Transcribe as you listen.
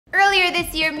Earlier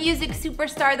this year, music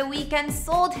superstar The Weeknd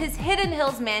sold his Hidden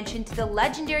Hills mansion to the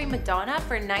legendary Madonna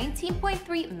for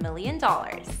 $19.3 million.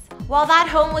 While that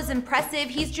home was impressive,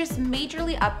 he's just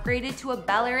majorly upgraded to a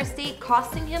Bel Air estate,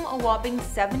 costing him a whopping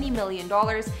 $70 million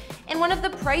in one of the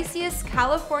priciest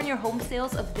California home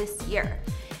sales of this year.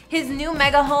 His new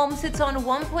mega home sits on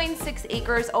 1.6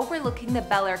 acres overlooking the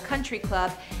Bel Air Country Club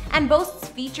and boasts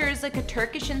features like a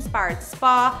Turkish-inspired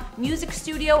spa, music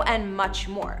studio, and much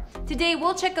more. Today,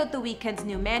 we'll check out The Weeknd's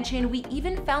new mansion. We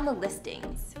even found the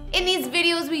listings. In these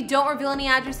videos, we don't reveal any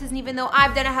addresses, and even though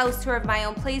I've done a house tour of my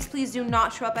own place, please do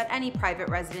not show up at any private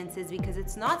residences because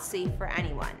it's not safe for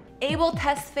anyone. Abel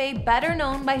Tesfaye, better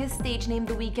known by his stage name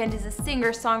The Weeknd, is a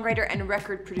singer, songwriter, and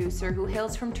record producer who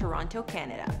hails from Toronto,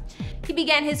 Canada. He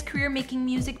began his career making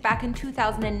music back in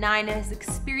 2009 and has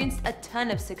experienced a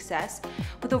ton of success,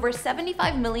 with over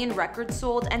 75 million records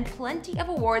sold and plenty of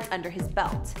awards under his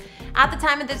belt. At the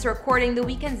time of this recording, The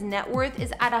Weeknd's net worth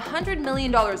is at $100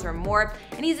 million or more,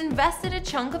 and he's invested a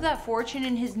chunk of that fortune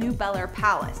in his new Bel Air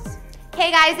palace. Hey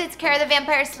guys, it's Kara the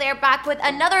Vampire Slayer back with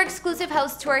another exclusive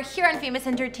house tour here on Famous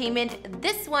Entertainment.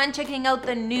 This one checking out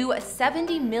the new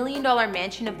 $70 million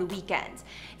mansion of The Weeknd.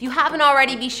 If you haven't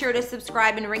already, be sure to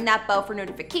subscribe and ring that bell for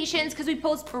notifications because we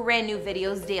post brand new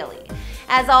videos daily.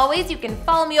 As always, you can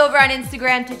follow me over on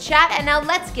Instagram to chat, and now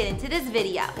let's get into this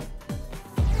video.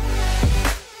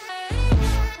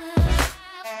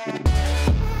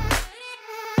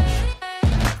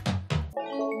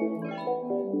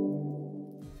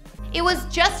 It was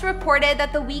just reported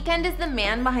that The Weeknd is the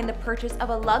man behind the purchase of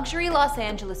a luxury Los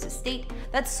Angeles estate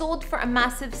that sold for a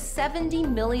massive $70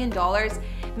 million,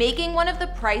 making one of the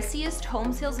priciest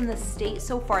home sales in the state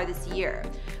so far this year.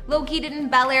 Located in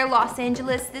Bel Air, Los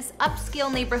Angeles, this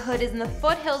upscale neighborhood is in the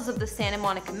foothills of the Santa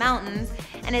Monica Mountains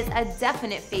and is a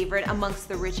definite favorite amongst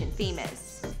the rich and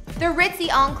famous. The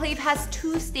ritzy enclave has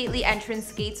two stately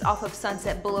entrance gates off of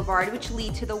Sunset Boulevard, which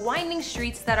lead to the winding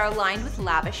streets that are lined with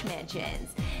lavish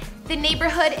mansions. The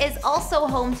neighborhood is also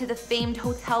home to the famed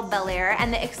Hotel Bel Air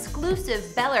and the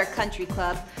exclusive Bel Air Country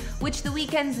Club, which The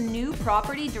Weeknd's new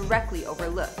property directly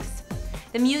overlooks.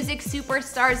 The music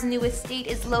superstar's new estate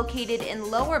is located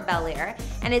in Lower Bel Air,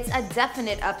 and it's a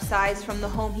definite upsize from the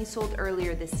home he sold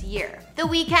earlier this year. The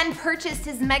Weeknd purchased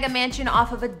his mega mansion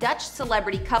off of a Dutch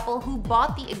celebrity couple who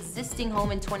bought the existing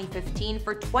home in 2015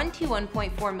 for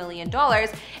 $21.4 million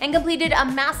and completed a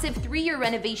massive 3-year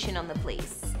renovation on the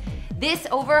place. This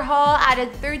overhaul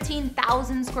added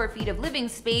 13,000 square feet of living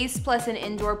space, plus an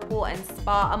indoor pool and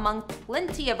spa, among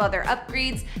plenty of other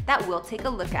upgrades that we'll take a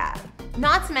look at.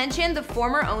 Not to mention, the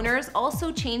former owners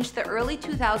also changed the early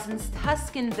 2000s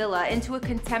Tuscan villa into a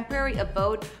contemporary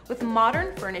abode with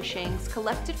modern furnishings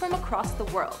collected from across the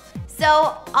world.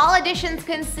 So, all additions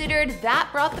considered, that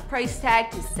brought the price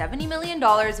tag to $70 million,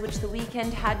 which The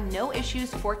Weeknd had no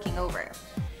issues forking over.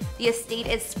 The estate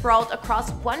is sprawled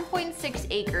across 1.6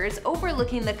 acres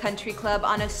overlooking the country club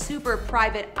on a super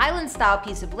private island-style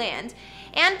piece of land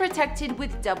and protected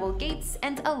with double gates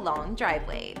and a long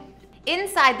driveway.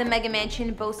 Inside, the mega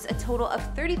mansion boasts a total of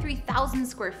 33,000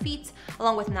 square feet,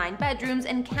 along with 9 bedrooms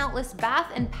and countless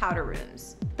bath and powder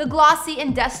rooms. The glossy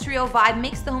industrial vibe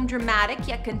makes the home dramatic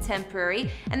yet contemporary,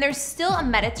 and there's still a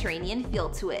Mediterranean feel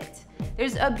to it.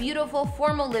 There's a beautiful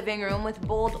formal living room with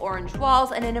bold orange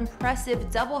walls and an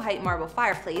impressive double-height marble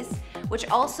fireplace, which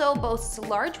also boasts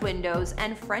large windows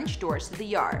and French doors to the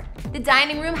yard. The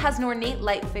dining room has an ornate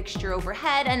light fixture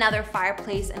overhead, another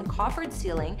fireplace, and coffered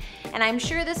ceiling, and I'm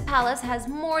sure this palace has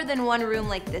more than one room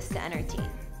like this to entertain.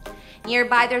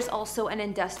 Nearby, there's also an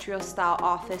industrial-style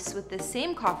office with the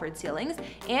same coffered ceilings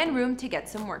and room to get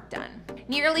some work done.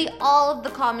 Nearly all of the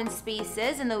common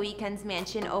spaces in The Weeknd's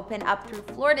mansion open up through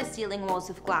floor-to-ceiling walls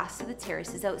of glass to the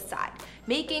terraces outside,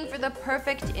 making for the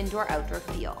perfect indoor-outdoor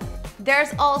feel.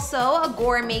 There's also a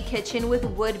gourmet kitchen with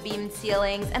wood-beamed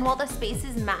ceilings, and while the space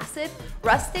is massive,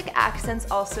 rustic accents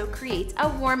also create a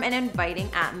warm and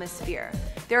inviting atmosphere.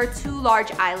 There are 2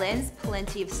 large islands,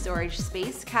 plenty of storage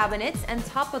space, cabinets, and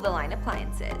top-of-the-line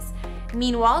appliances.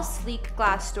 Meanwhile, sleek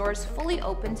glass doors fully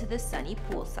open to the sunny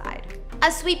poolside. A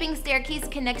sweeping staircase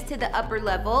connects to the upper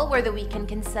level where The Weeknd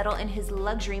can settle in his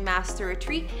luxury master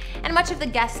retreat, and much of the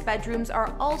guest bedrooms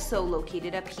are also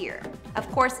located up here.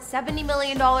 Of course, $70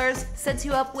 million sets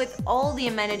you up with all the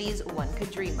amenities one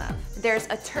could dream of. There's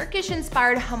a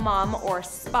Turkish-inspired hammam or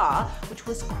spa, which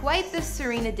was quite the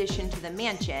serene addition to the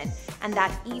mansion, and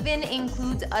that even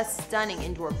includes a stunning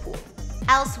indoor pool.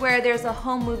 Elsewhere, there's a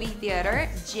home movie theater,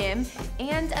 gym,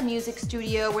 and a music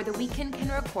studio where The Weeknd can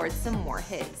record some more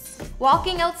hits.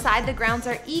 Walking outside, the grounds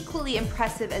are equally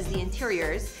impressive as the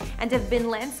interiors and have been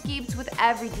landscaped with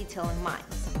every detail in mind.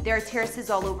 There are terraces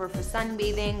all over for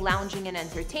sunbathing, lounging, and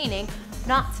entertaining,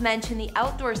 not to mention the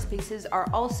outdoor spaces are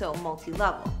also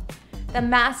multi-level. The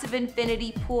massive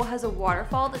infinity pool has a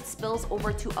waterfall that spills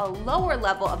over to a lower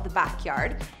level of the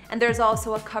backyard, and there's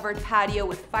also a covered patio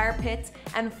with fire pits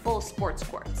and full sports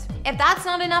courts. If that's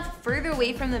not enough, further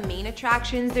away from the main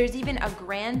attractions, there's even a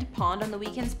grand pond on the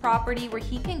Weeknd's property where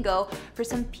he can go for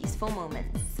some peaceful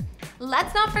moments.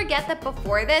 Let's not forget that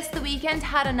before this, The Weeknd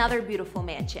had another beautiful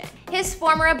mansion. His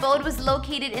former abode was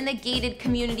located in the gated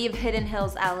community of Hidden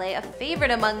Hills, LA, a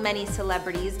favorite among many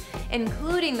celebrities,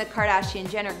 including the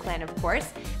Kardashian-Jenner clan, of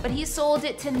course, but he sold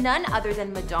it to none other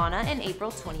than Madonna in April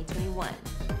 2021.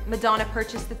 Madonna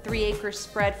purchased the 3-acre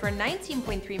spread for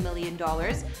 $19.3 million,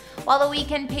 while The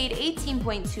Weeknd paid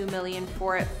 $18.2 million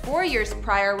for it 4 years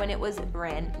prior when it was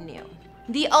brand new.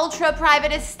 The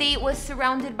ultra-private estate was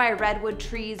surrounded by redwood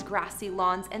trees, grassy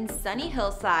lawns, and sunny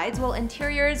hillsides, while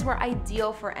interiors were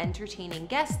ideal for entertaining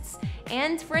guests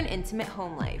and for an intimate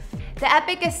home life. The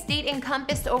epic estate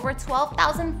encompassed over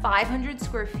 12,500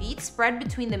 square feet spread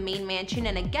between the main mansion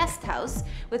and a guest house,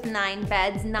 with 9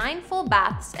 beds, 9 full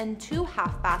baths, and 2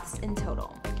 half baths in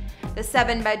total. The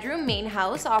 7-bedroom main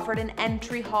house offered an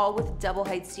entry hall with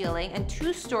double-height ceiling and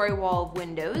 2-story wall of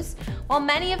windows, while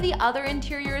many of the other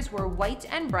interiors were white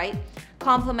and bright,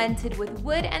 complemented with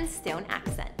wood and stone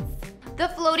accents. The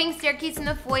floating staircase in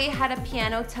the foyer had a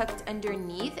piano tucked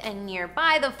underneath, and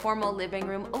nearby the formal living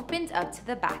room opened up to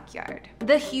the backyard.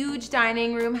 The huge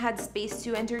dining room had space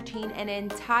to entertain an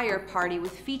entire party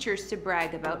with features to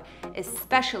brag about,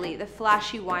 especially the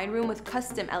flashy wine room with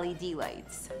custom LED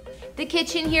lights. The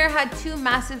kitchen here had 2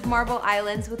 massive marble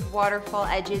islands with waterfall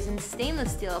edges and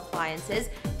stainless steel appliances,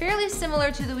 fairly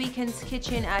similar to The Weeknd's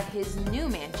kitchen at his new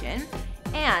mansion.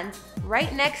 And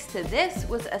right next to this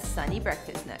was a sunny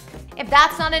breakfast nook. If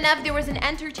that's not enough, there was an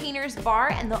entertainer's bar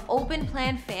and the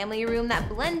open-plan family room that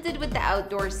blended with the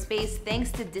outdoor space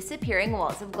thanks to disappearing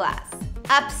walls of glass.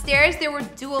 Upstairs, there were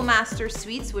dual master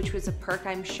suites, which was a perk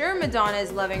I'm sure Madonna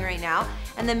is loving right now,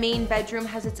 and the main bedroom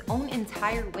has its own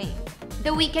entire wing. The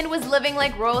Weeknd was living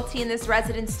like royalty in this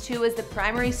residence too, as the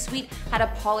primary suite had a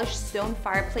polished stone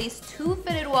fireplace, 2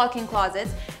 fitted walk-in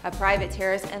closets, a private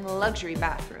terrace, and luxury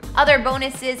bathroom. Other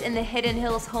bonuses in the Hidden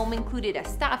Hills home included a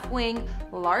staff wing,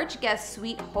 large guest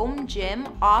suite, home gym,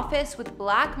 office with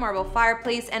black marble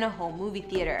fireplace, and a home movie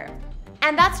theater.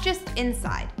 And that's just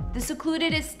inside. The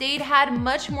secluded estate had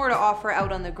much more to offer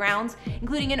out on the grounds,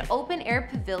 including an open-air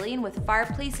pavilion with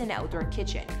fireplace and outdoor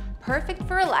kitchen, perfect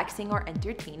for relaxing or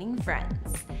entertaining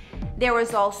friends. There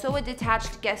was also a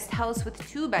detached guest house with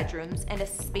 2 bedrooms and a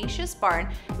spacious barn,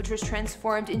 which was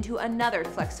transformed into another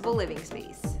flexible living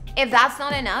space. If that's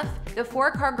not enough, the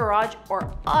 4-car garage,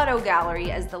 or auto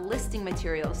gallery as the listing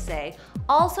materials say,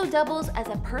 also doubles as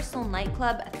a personal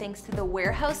nightclub thanks to the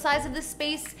warehouse size of the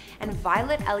space and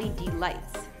violet LED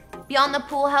lights. Beyond the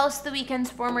pool house, The Weeknd's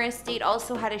former estate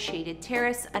also had a shaded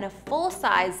terrace and a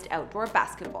full-sized outdoor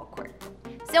basketball court.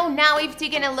 So now we've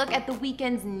taken a look at The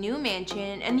Weeknd's new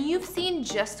mansion, and you've seen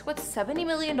just what $70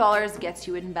 million gets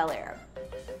you in Bel Air.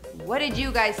 What did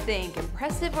you guys think?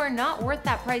 Impressive or not worth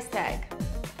that price tag?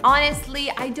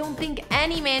 Honestly, I don't think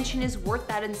any mansion is worth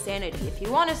that insanity. If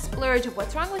you want to splurge,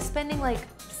 what's wrong with spending like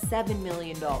 $7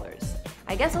 million?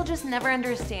 I guess I'll just never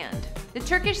understand. The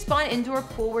Turkish spa and indoor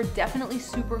pool were definitely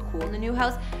super cool in the new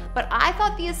house, but I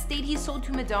thought the estate he sold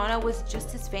to Madonna was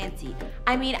just as fancy.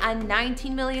 I mean, a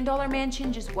 $19 million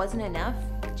mansion just wasn't enough?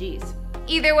 Jeez.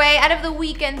 Either way, out of The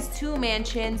Weeknd's 2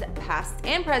 mansions, past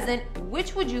and present,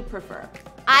 which would you prefer?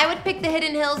 I would pick the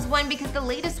Hidden Hills one because the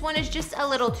latest one is just a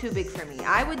little too big for me.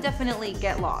 I would definitely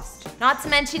get lost. Not to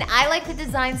mention, I like the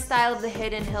design style of the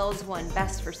Hidden Hills one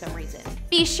best for some reason.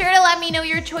 Be sure to let me know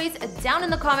your choice down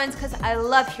in the comments because I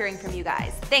love hearing from you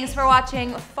guys. Thanks for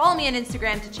watching. Follow me on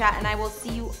Instagram to chat, and I will see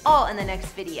you all in the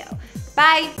next video.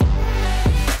 Bye!